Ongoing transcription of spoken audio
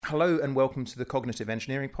Hello and welcome to the Cognitive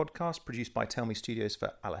Engineering Podcast produced by Tell Me Studios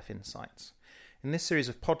for Aleph Insights. In this series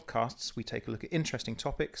of podcasts, we take a look at interesting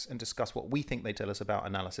topics and discuss what we think they tell us about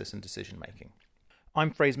analysis and decision making.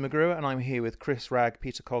 I'm Fraser McGrew and I'm here with Chris Ragg,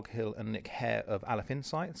 Peter Coghill and Nick Hare of Aleph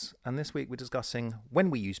Insights, and this week we're discussing when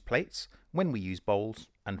we use plates, when we use bowls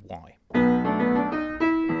and why.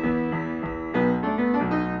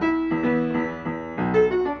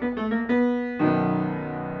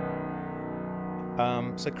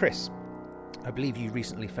 So Chris, I believe you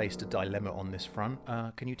recently faced a dilemma on this front.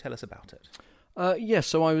 Can you tell us about it?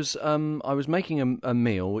 So I was making a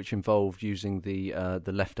meal which involved using the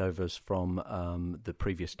leftovers from the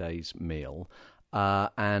previous day's meal,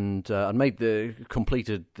 and I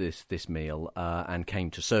completed this meal and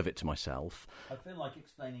came to serve it to myself. I feel like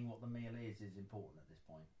explaining what the meal is important at this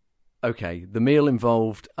point. Okay, the meal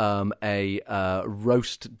involved a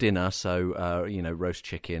roast dinner, so roast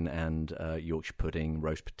chicken and Yorkshire pudding,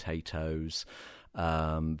 roast potatoes,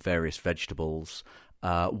 various vegetables.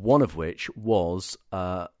 One of which was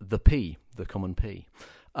the common pea,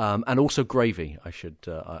 and also gravy. I should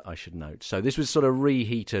note. So this was sort of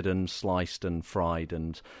reheated and sliced and fried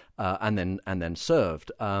and then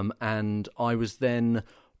served. And I was then,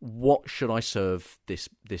 what should I serve this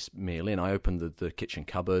meal in? I opened the kitchen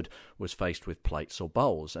cupboard, was faced with plates or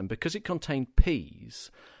bowls, and because it contained peas,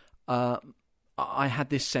 I had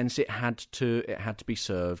this sense it had to be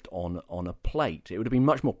served on a plate. It would have been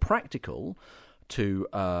much more practical to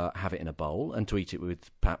have it in a bowl and to eat it with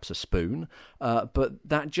perhaps a spoon, but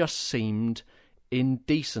that just seemed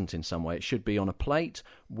indecent in some way. It should be on a plate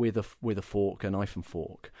with a fork, a knife and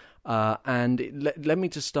fork, and it led me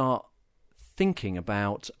to start thinking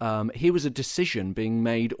about here was a decision being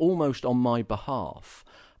made almost on my behalf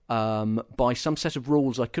by some set of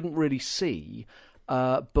rules I couldn't really see,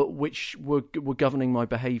 but which were governing my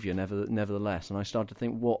behaviour nevertheless. And I started to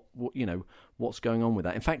think, what's going on with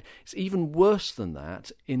that? In fact, it's even worse than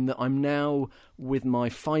that, in that I'm now with my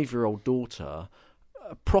 5-year-old daughter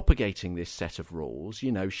propagating this set of rules.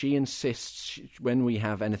 You know, she insists when we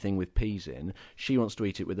have anything with peas in, she wants to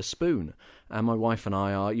eat it with a spoon, and my wife and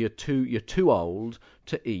I are, you're too old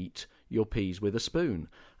to eat your peas with a spoon.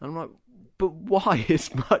 And I'm like, but why?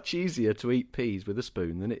 It's much easier to eat peas with a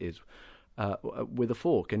spoon than it is with a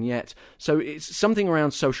fork. And yet, so it's something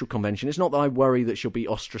around social convention. It's not that I worry that she'll be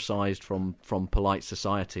ostracised from polite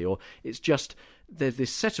society, or it's just there's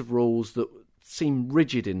this set of rules that seem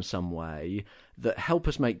rigid in some way that help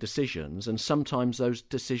us make decisions, and sometimes those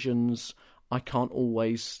decisions, I can't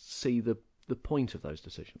always see the point of those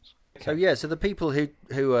decisions. So the people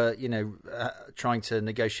who are trying to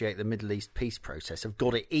negotiate the Middle East peace process have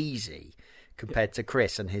got it easy compared to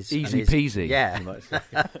Chris and his peasy. Yeah.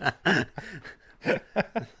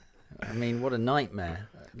 I mean, what a nightmare.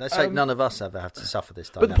 Let's hope none of us ever have to suffer this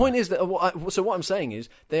dilemma. But the point is that what I'm saying is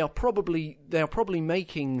they are probably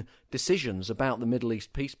making decisions about the Middle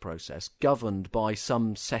East peace process governed by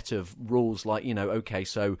some set of rules, like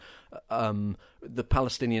the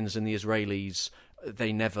Palestinians and the Israelis,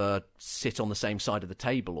 they never sit on the same side of the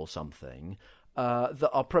table or something. That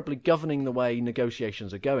are probably governing the way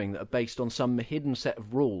negotiations are going, that are based on some hidden set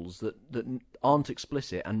of rules that aren't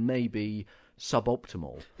explicit and may be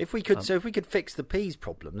suboptimal. If we could fix the peas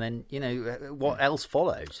problem, then what else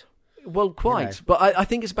follows? Well, quite. But I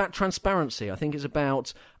think it's about transparency. I think it's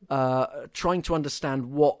about trying to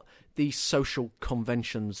understand what these social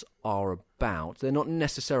conventions are about. They're not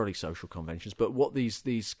necessarily social conventions, but what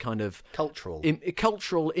these kind of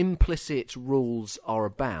cultural implicit rules are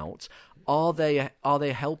about. Are they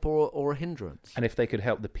a help or a hindrance? And if they could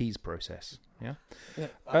help the peas process, yeah.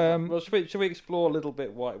 Well, should we explore a little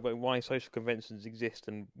bit why social conventions exist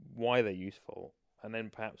and why they're useful, and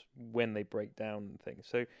then perhaps when they break down things?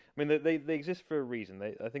 So, I mean, they exist for a reason.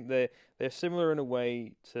 I think they're similar in a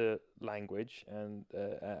way to language and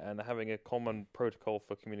having a common protocol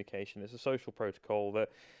for communication. It's a social protocol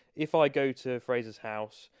that if I go to Fraser's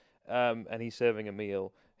house and he's serving a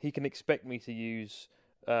meal, he can expect me to use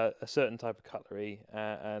a certain type of cutlery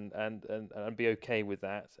and be okay with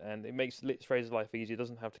that, and it makes Fraser's life easier. It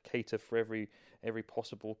doesn't have to cater for every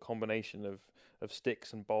possible combination of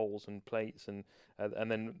sticks and bowls and plates and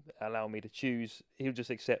then allow me to choose. He'll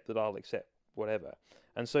just accept that I'll accept whatever.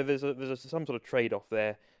 And so there's some sort of trade-off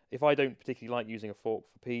there. If I don't particularly like using a fork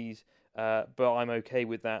for peas, but I'm okay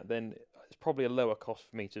with that, then it's probably a lower cost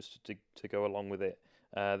for me just to go along with it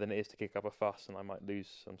than it is to kick up a fuss, and I might lose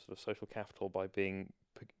some sort of social capital by being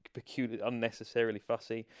unnecessarily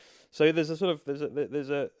fussy. So there's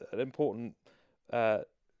an important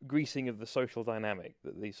greasing of the social dynamic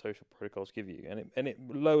that these social protocols give you, and it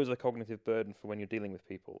lowers the cognitive burden for when you're dealing with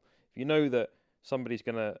people. If you know that somebody's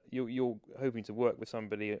you're hoping to work with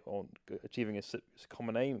somebody on achieving a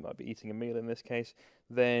common aim, it might be eating a meal in this case,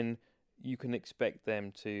 then you can expect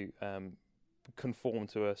them to conform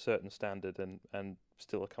to a certain standard and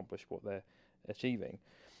still accomplish what they're achieving.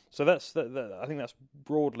 So I think that's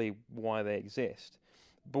broadly why they exist.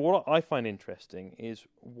 But what I find interesting is,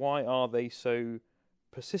 why are they so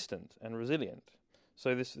persistent and resilient?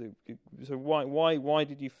 So why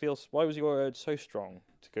did you feel? Why was your urge so strong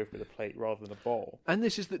to go for the plate rather than a bowl? And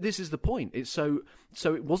this is the point. It's so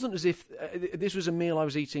it wasn't as if this was a meal I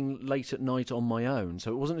was eating late at night on my own.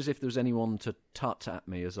 So it wasn't as if there was anyone to tut at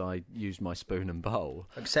me as I used my spoon and bowl.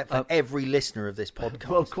 Except for every listener of this podcast.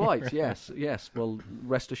 Well, quite, yes. Well,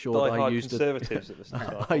 rest assured, I used conservatives at the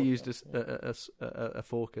start. I used a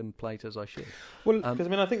fork and plate as I should. Well, because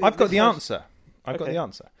I think I've got the answer. I've got the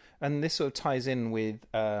answer. And this sort of ties in with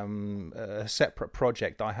a separate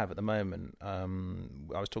project I have at the moment. I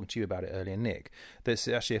was talking to you about it earlier, Nick. There's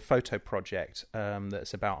actually a photo project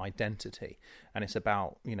that's about identity. And it's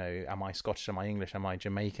about, am I Scottish, am I English, am I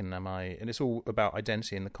Jamaican, and it's all about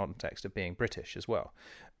identity in the context of being British as well.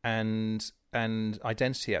 And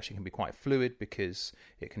identity actually can be quite fluid, because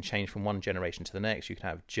it can change from one generation to the next. You can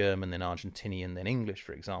have German, then Argentinian, then English,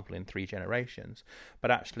 for example, in 3 generations.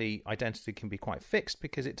 But actually, identity can be quite fixed,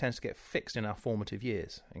 because it tends to get fixed in our formative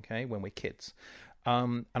years, okay, when we're kids.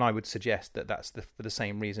 And I would suggest that that's for the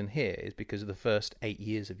same reason here, is because of the first 8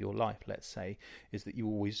 years of your life, let's say, is that you're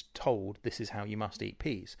always told this is how you must eat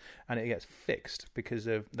peas. And it gets fixed because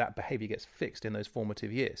of that behaviour gets fixed in those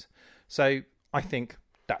formative years. So I think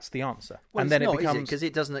that's the answer. Well, and then it becomes, because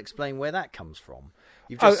it doesn't explain where that comes from.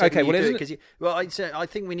 You've just said okay. you Well, do isn't it? I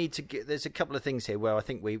think we need to get. There's a couple of things here where I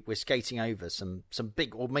think we're skating over some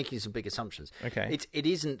big, or making some big assumptions. Okay. It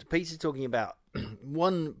isn't. Peter's talking about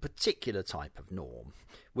one particular type of norm,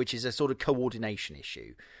 which is a sort of coordination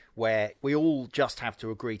issue, where we all just have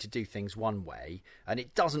to agree to do things one way, and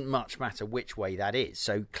it doesn't much matter which way that is.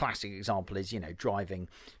 So, classic example is driving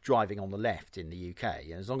on the left in the UK,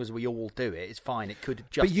 and as long as we all do it, it's fine. It could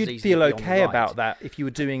just. But you'd as easily feel be on okay the right. about that if you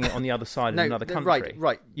were doing it on the other side of another country.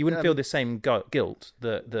 Right. You wouldn't feel the same guilt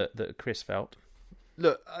that Chris felt.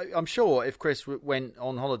 Look, I'm sure if Chris went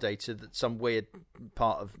on holiday to some weird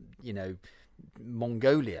part of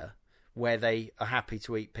Mongolia where they are happy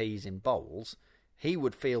to eat peas in bowls, he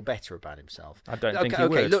would feel better about himself. I don't think he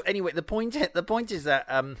would. Okay, look, anyway, the point is that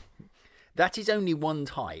that is only one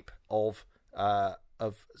type of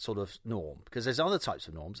sort of norm, because there's other types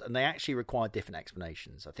of norms, and they actually require different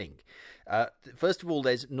explanations, I think. First of all,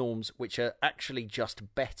 there's norms which are actually just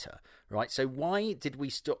better, right? So why did we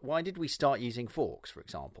start using forks, for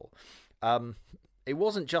example? It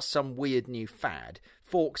wasn't just some weird new fad.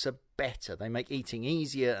 Forks are better. They make eating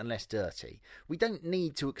easier and less dirty. We don't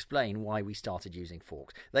need to explain why we started using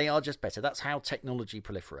forks. They are just better. That's how technology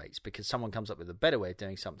proliferates, because someone comes up with a better way of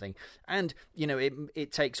doing something, and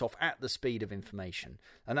it takes off at the speed of information,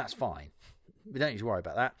 and that's fine. We don't need to worry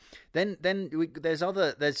about that. Then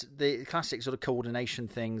there's the classic sort of coordination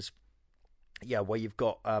things. Yeah, where you've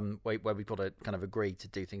got where we've got to kind of agree to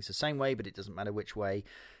do things the same way, but it doesn't matter which way.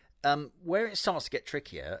 Where it starts to get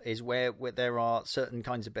trickier is where there are certain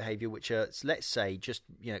kinds of behaviour which are, let's say, just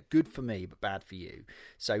good for me but bad for you.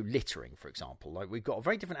 So littering, for example, like we've got a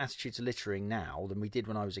very different attitude to littering now than we did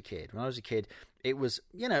when I was a kid. When I was a kid, it was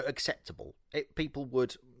acceptable. People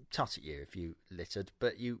would tut at you if you littered,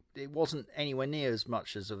 but it wasn't anywhere near as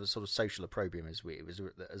much as of a sort of social opprobrium as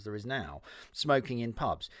there is now. Smoking in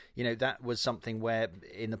pubs, that was something where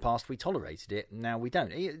in the past we tolerated it, now we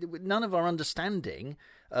don't. None of our understanding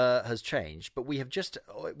has changed, but we've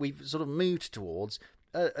sort of moved towards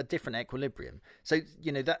a different equilibrium. So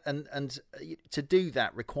that and to do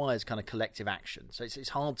that requires kind of collective action. So it's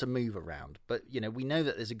hard to move around, but we know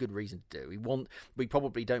that there's a good reason to do. We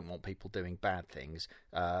probably don't want people doing bad things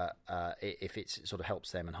if it sort of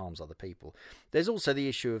helps them and harms other people. There's also the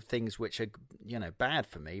issue of things which are bad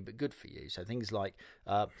for me but good for you. So things like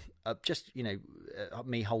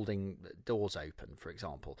me holding doors open, for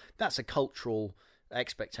example. That's a cultural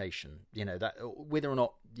expectation, that whether or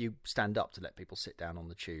not you stand up to let people sit down on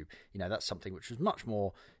the tube, that's something which was much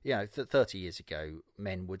more 30 years ago.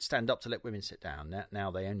 Men would stand up to let women sit down. Now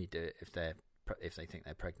they only do it if they think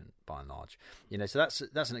they're pregnant, by and large. So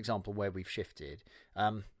that's an example where we've shifted.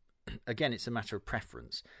 Again, it's a matter of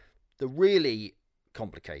preference. The really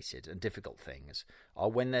complicated and difficult things are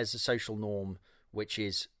when there's a social norm which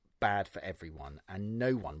is bad for everyone and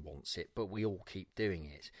no one wants it, but we all keep doing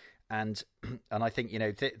it. And I think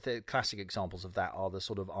the classic examples of that are the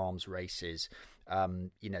sort of arms races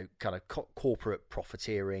kind of corporate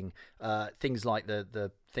profiteering, things like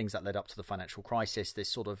the things that led up to the financial crisis, this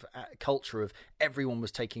sort of culture of everyone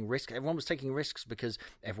was taking risks. Everyone was taking risks because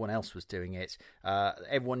everyone else was doing it.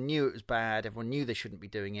 Everyone knew it was bad. Everyone knew they shouldn't be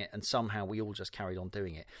doing it, and somehow we all just carried on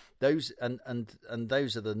doing it. Those and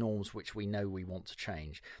those are the norms which we know we want to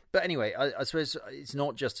change. But anyway, I suppose it's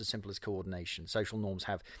not just as simple as coordination. Social norms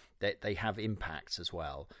they have impacts as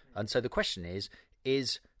well. And so the question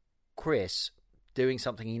is Chris doing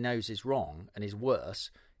something he knows is wrong and is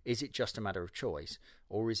worse? Is it just a matter of choice,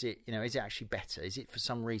 or is it actually better? Is it for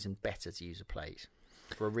some reason better to use a plate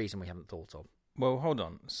for a reason we haven't thought of? Well, hold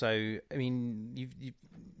on. So, I mean,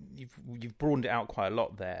 you've broadened it out quite a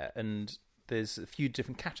lot there, and there's a few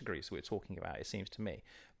different categories we're talking about, it seems to me.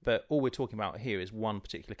 But all we're talking about here is one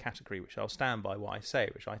particular category, which I'll stand by what I say,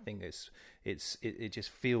 which I think it just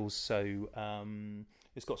feels so.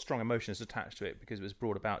 It's got strong emotions attached to it because it was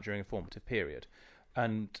brought about during a formative period,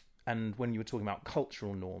 and when you were talking about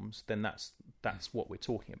cultural norms, then that's what we're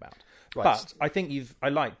talking about. Right. But I think I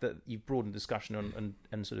like that you've broadened the discussion on,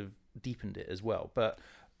 and sort of deepened it as well. But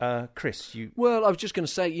Chris, Well, I was just going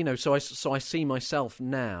to say, so I see myself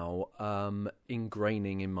now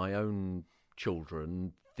ingraining in my own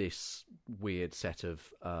children this weird set of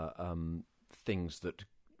things that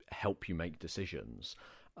help you make decisions.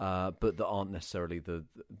 But that aren't necessarily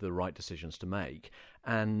the right decisions to make.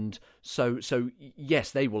 And so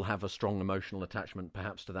yes, they will have a strong emotional attachment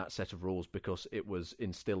perhaps to that set of rules because it was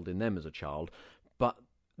instilled in them as a child, but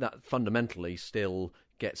that fundamentally still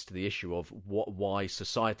gets to the issue of why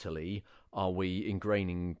societally are we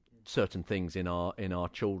ingraining certain things in our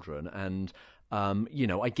children. And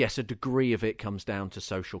I guess a degree of it comes down to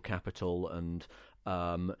social capital and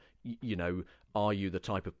are you the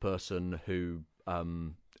type of person who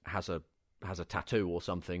has a tattoo or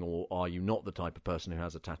something, or are you not the type of person who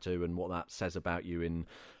has a tattoo, and what that says about you in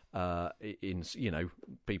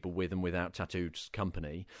people with and without tattoos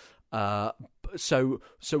company. So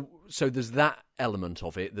there's that element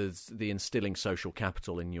of it. There's the instilling social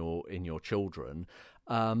capital in your children,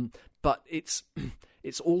 but it's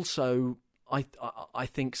also I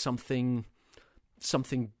think something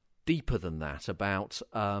deeper than that about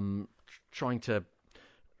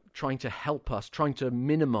trying to help us, trying to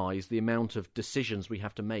minimise the amount of decisions we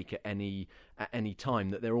have to make at any time,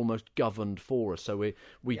 that they're almost governed for us. So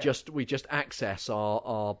we just access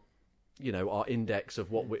our index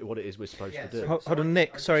of what it is we're supposed to do. Hold on,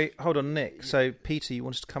 Nick. So Peter, you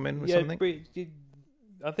wanted to come in with something?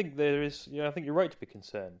 I think there is. I think you're right to be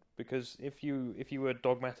concerned, because if you were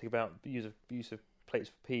dogmatic about the use of plates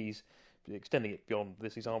for peas, extending it beyond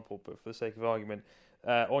this example, but for the sake of argument,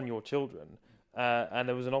 on your children. And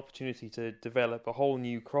there was an opportunity to develop a whole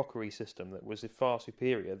new crockery system that was far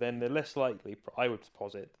superior, then they're less likely, I would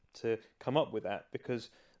posit, to come up with that,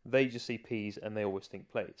 because they just see peas and they always think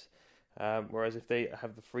plates. Whereas if they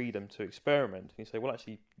have the freedom to experiment, and you say, well,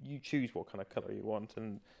 actually, you choose what kind of colour you want,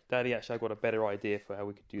 and Daddy, actually, I've got a better idea for how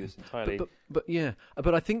we could do this entirely. But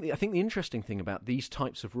I think the interesting thing about these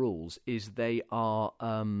types of rules is they are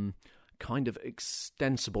kind of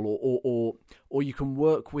extensible, or you can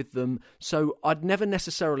work with them. So I'd never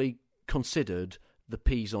necessarily considered the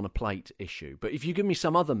peas on a plate issue, but if you give me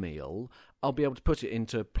some other meal, I'll be able to put it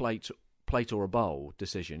into plate or a bowl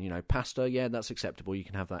decision. Pasta, yeah, that's acceptable. You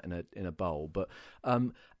can have that in a bowl, but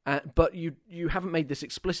you haven't made this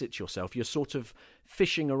explicit to yourself. You're sort of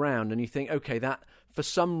fishing around, and you think, okay, that for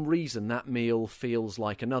some reason that meal feels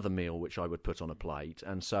like another meal which I would put on a plate,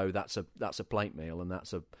 and so that's a plate meal, and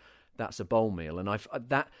that's a bowl meal, and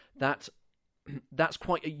that's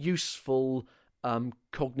quite a useful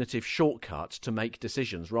cognitive shortcut to make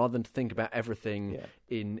decisions, rather than to think about everything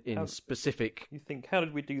in specific. You think, how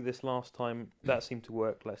did we do this last time? That seemed to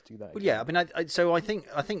work. Let's do that. Well, yeah. I mean, I think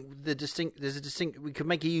there's a distinct. We could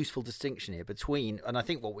make a useful distinction here between, and I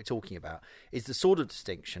think what we're talking about is the sort of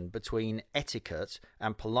distinction between etiquette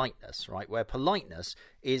and politeness, right? Where politeness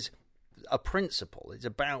is a principle. It's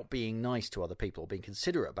about being nice to other people, being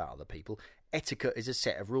considerate about other people. Etiquette is a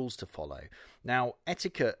set of rules to follow. Now,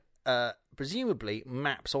 etiquette presumably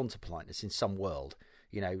maps onto politeness in some world.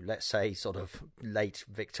 Let's say sort of late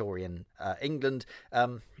Victorian England.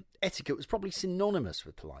 Etiquette was probably synonymous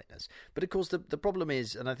with politeness. But of course, the problem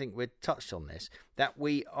is, and I think we've touched on this, that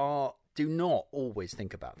we do not always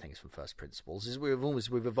think about things from first principles. As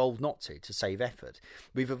we've evolved not to save effort.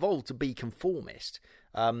 We've evolved to be conformist,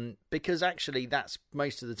 because actually that's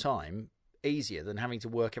most of the time easier than having to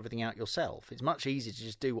work everything out yourself. It's much easier to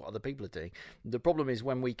just do what other people are doing. The problem is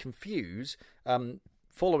when we confuse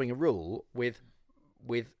following a rule with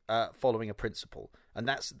following a principle, and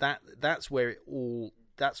that's where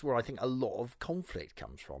that's where I think a lot of conflict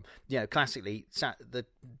comes from. Classically, the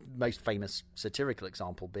most famous satirical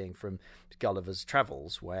example being from Gulliver's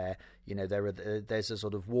Travels, where there's a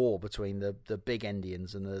sort of war between the big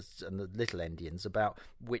Endians and the little Endians about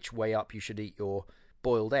which way up you should eat your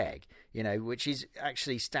boiled egg. Which is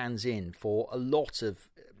actually stands in for a lot of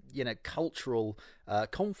cultural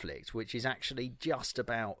conflict, which is actually just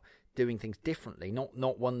about doing things differently,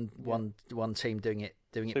 not one team doing it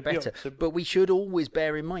better. But we should always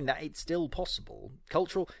bear in mind that it's still possible.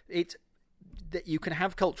 That you can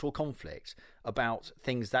have cultural conflict about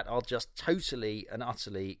things that are just totally and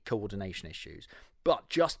utterly coordination issues. But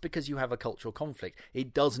just because you have a cultural conflict,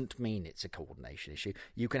 it doesn't mean it's a coordination issue.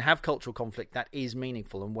 You can have cultural conflict that is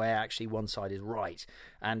meaningful and where actually one side is right.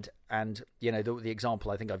 And the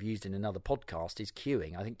example I think I've used in another podcast is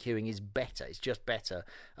queuing. I think queuing is better. It's just better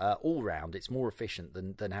all round. It's more efficient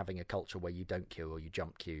than having a culture where you don't queue or you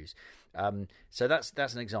jump queues. So that's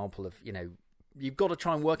an example of you've got to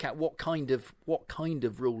try and work out what kind of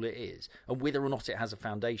rule it is and whether or not it has a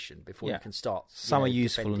foundation before you can start. Some are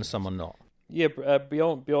useful and some are not. Yeah,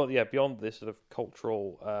 beyond this sort of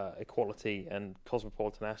cultural equality and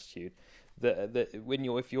cosmopolitan attitude,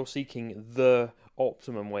 if you're seeking the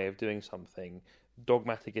optimum way of doing something,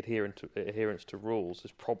 dogmatic adherence to rules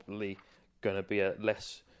is probably going to be a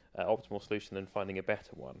less optimal solution than finding a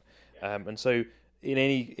better one. And so, in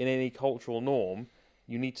any cultural norm,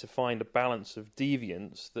 you need to find a balance of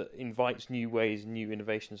deviance that invites new ways, new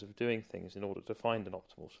innovations of doing things in order to find an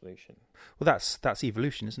optimal solution. Well, that's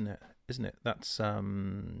evolution, isn't it? That's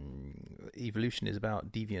evolution is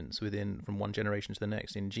about deviance from one generation to the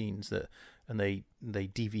next in genes and they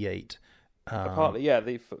deviate. Partly,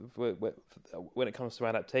 when it comes to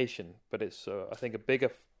adaptation, but it's I think a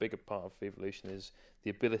bigger part of evolution is the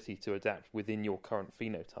ability to adapt within your current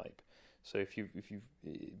phenotype. So if you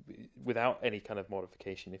without any kind of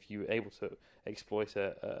modification, if you're able to exploit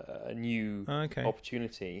a new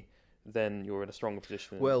opportunity, then you're in a stronger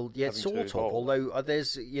position. Well, yeah, sort of. Although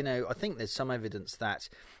there's, I think there's some evidence that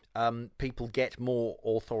people get more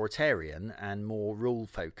authoritarian and more rule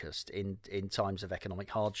focused in times of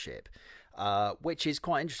economic hardship, which is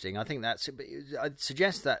quite interesting. I think I'd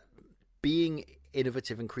suggest that being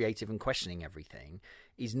innovative and creative and questioning everything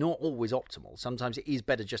is not always optimal. Sometimes it is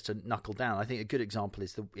better just to knuckle down. I think a good example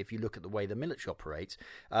is if you look at the way the military operates,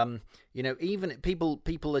 even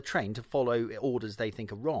people are trained to follow orders they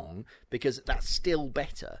think are wrong, because that's still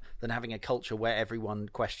better than having a culture where everyone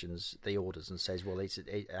questions the orders and says, well,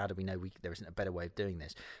 how do we know there isn't a better way of doing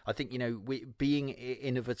this? I think, being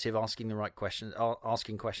innovative, asking the right questions,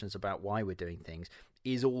 asking questions about why we're doing things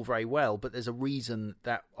is all very well, but there's a reason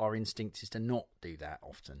that our instinct is to not do that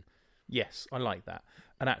often. Yes, I like that.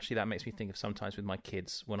 And actually that makes me think of sometimes with my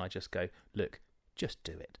kids when I just go, look, just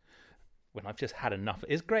do it. When I've just had enough.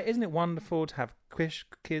 It's great, isn't it wonderful to have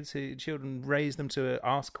children raise them to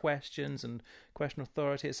ask questions and question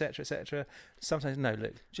authority, etc., etc. Sometimes, no,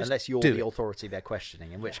 look, just unless you're the authority they're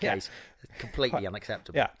questioning, in which case, completely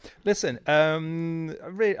unacceptable. Yeah. Listen, I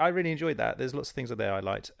really enjoyed that. There's lots of things there I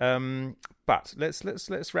liked. But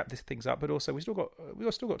let's wrap these things up. But also, we've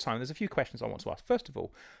still got time. There's a few questions I want to ask. First of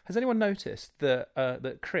all, has anyone noticed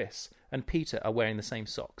that Chris and Peter are wearing the same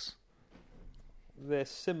socks? They're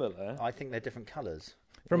similar. I think they're different colours.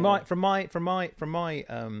 From my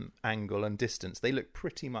angle and distance, they look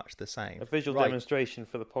pretty much the same. A visual demonstration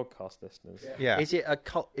for the podcast listeners. Yeah. Is it a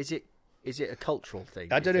cultural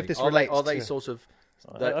thing? I don't know if this relates. Are they sort of?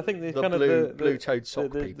 I think the kind of blue-toed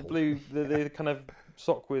sock people. The kind of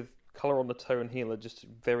sock with colour on the toe and heel are just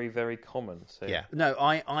very, very common. So. Yeah. No,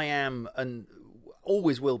 I am and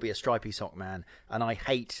always will be a stripy sock man, and I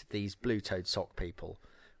hate these blue-toed sock people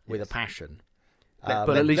with a passion.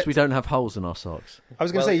 But at least we don't have holes in our socks. I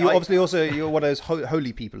was going to say, you're one of those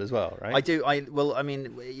holy people as well, right? I do.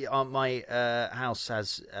 My house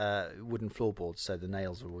has wooden floorboards, so the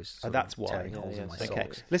nails are always that's why. tearing holes in my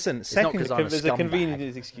socks. Listen, it's not 'cause I'm a there's a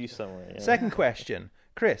convenient excuse somewhere. Yeah. Second question,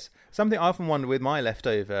 Chris. Something I often wonder with my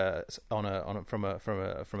leftover from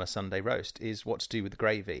a Sunday roast is what to do with the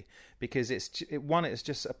gravy, because it's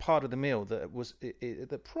just a part of the meal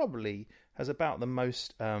that probably has about the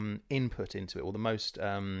most input into it, or the most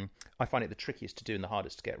I find it the trickiest to do and the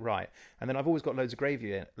hardest to get right. And then I've always got loads of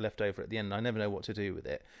gravy left over at the end, and I never know what to do with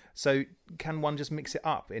it. So can one just mix it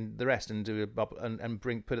up in the rest and do a bubble and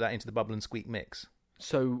put that into the bubble and squeak mix?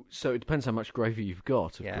 So it depends how much gravy you've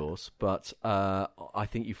got, of course. But I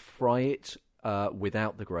think you fry it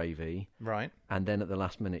without the gravy, Right. and then at the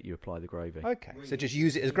last minute you apply the gravy. Okay. So just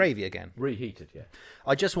use it as gravy again. Reheated, yeah.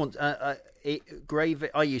 I just want gravy.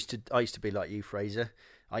 I used to be like you, Fraser.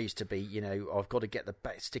 I used to be, I've got to get the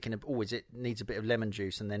sticking. It needs a bit of lemon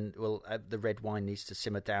juice, and then the red wine needs to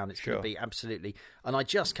simmer down. It's going to be absolutely. And I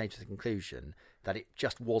just came to the conclusion that it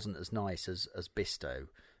just wasn't as nice as Bisto,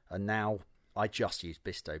 and now I just use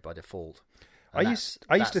Bisto by default. I used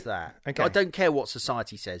to that. Okay. I don't care what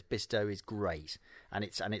society says. Bisto is great, and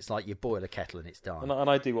it's like you boil a kettle and it's done. And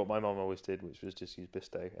I do what my mum always did, which was just use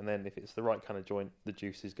Bisto, and then if it's the right kind of joint, the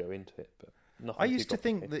juices go into it. But nothing. I used to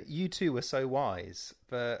think that you two were so wise,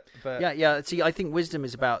 but yeah. See, I think wisdom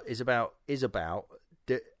is about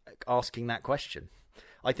asking that question.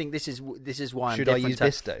 I think this is why I'm should different. I use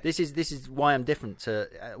Bisto? This is why I'm different to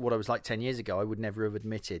what I was like 10 years ago. I would never have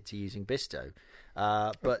admitted to using Bisto,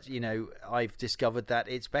 but I've discovered that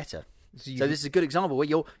it's better. So this is a good example where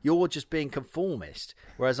you're just being conformist,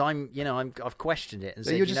 whereas I've questioned it and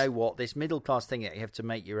said, you know what, this middle class thing that you have to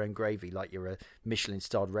make your own gravy like you're a Michelin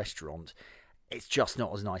starred restaurant, it's just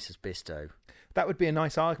not as nice as Bisto. That would be a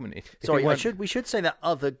nice argument. We should say that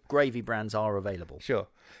other gravy brands are available. Sure,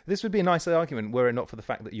 this would be a nice argument were it not for the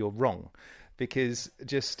fact that you're wrong, because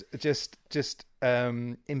just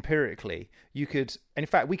empirically, you could. In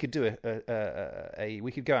fact, we could do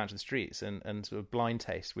we could go out to the streets and sort of blind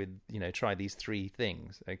taste with try these three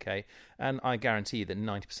things, okay? And I guarantee that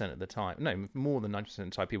 90% of the time, no, more than 90% of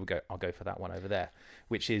the time, people go, I'll go for that one over there,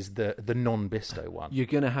 which is the non-Bisto one. You're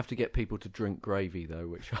going to have to get people to drink gravy though,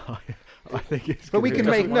 which I think is. But we can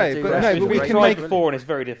make we can make 4, and it's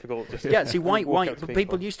very difficult. See, why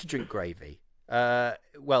people used to drink gravy.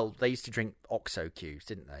 Well, they used to drink OXO cubes,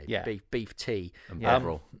 didn't they? Yeah. Beef tea. And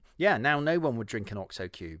Bovril. Yeah, now no one would drink an OXO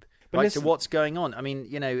cube. But right, listen, so what's going on? I mean,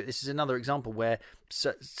 this is another example where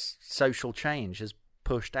social change has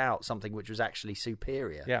pushed out something which was actually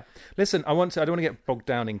superior. Yeah. Listen, I don't want to get bogged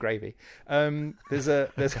down in gravy. There's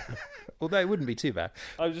although it wouldn't be too bad.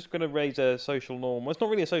 I was just going to raise a social norm. Well, it's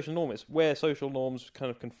not really a social norm. It's where social norms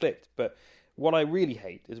kind of conflict. But what I really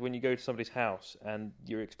hate is when you go to somebody's house and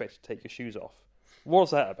you're expected to take your shoes off.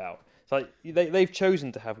 What's that about? It's like they've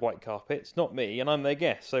chosen to have white carpets, not me, and I'm their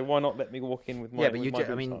guest. So why not let me walk in with my?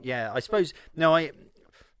 I suppose no. I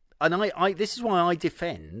this is why I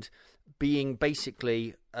defend being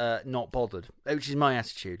basically not bothered, which is my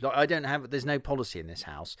attitude. Like there's no policy in this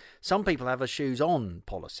house. Some people have a shoes on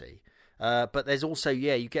policy, but there's also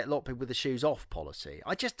you get a lot of people with the shoes off policy.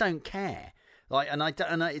 I just don't care.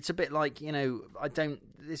 It's a bit like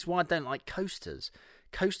This is why I don't like coasters.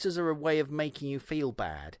 Coasters are a way of making you feel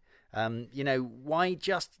bad. Why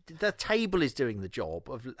just the table is doing the job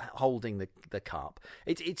of holding the cup.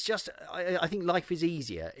 It's just I think life is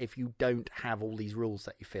easier if you don't have all these rules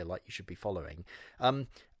that you feel like you should be following.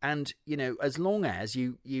 And as long as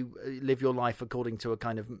you live your life according to a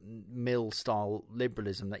kind of mill style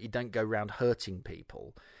liberalism, that you don't go around hurting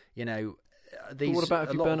people. But what about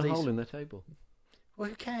if you burn a hole in their table? Well,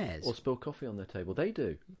 who cares? Or spill coffee on their table? They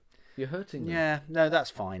do. You're hurting them. Yeah, no, that's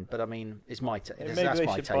fine. But I mean, it's my table. Maybe they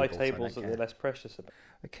should buy tables that they're less precious about.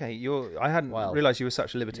 Okay, I hadn't realised you were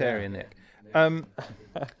such a libertarian, Nick. But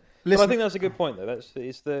I think that's a good point, though.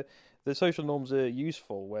 The social norms are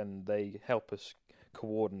useful when they help us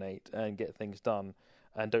coordinate and get things done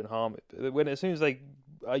and don't harm it. As soon as they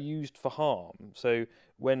are used for harm, so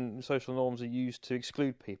when social norms are used to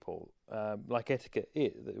exclude people, like etiquette,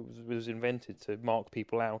 it was invented to mark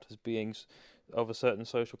people out as beings of a certain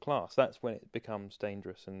social class. That's when it becomes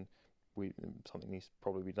dangerous, and something needs to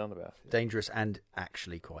probably be done about it. Dangerous and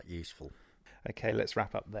actually quite useful. Okay, let's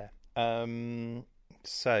wrap up there.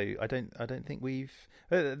 So I don't think we've.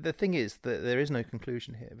 The thing is that there is no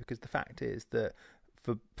conclusion here, because the fact is that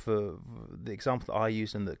for the example that I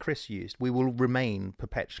used and that Chris used, we will remain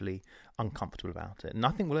perpetually uncomfortable about it.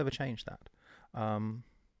 Nothing will ever change that.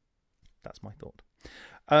 That's my thought.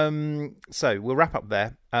 So we'll wrap up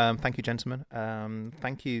there. Thank you, gentlemen.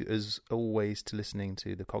 Thank you, as always, to listening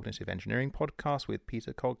to the Cognitive Engineering Podcast with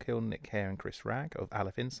Peter Coghill, Nick Hare and Chris Ragg of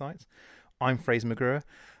Aleph Insights. I'm Fraser McGruer.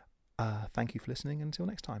 Thank you for listening. Until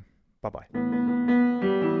next time.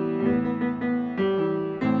 Bye-bye.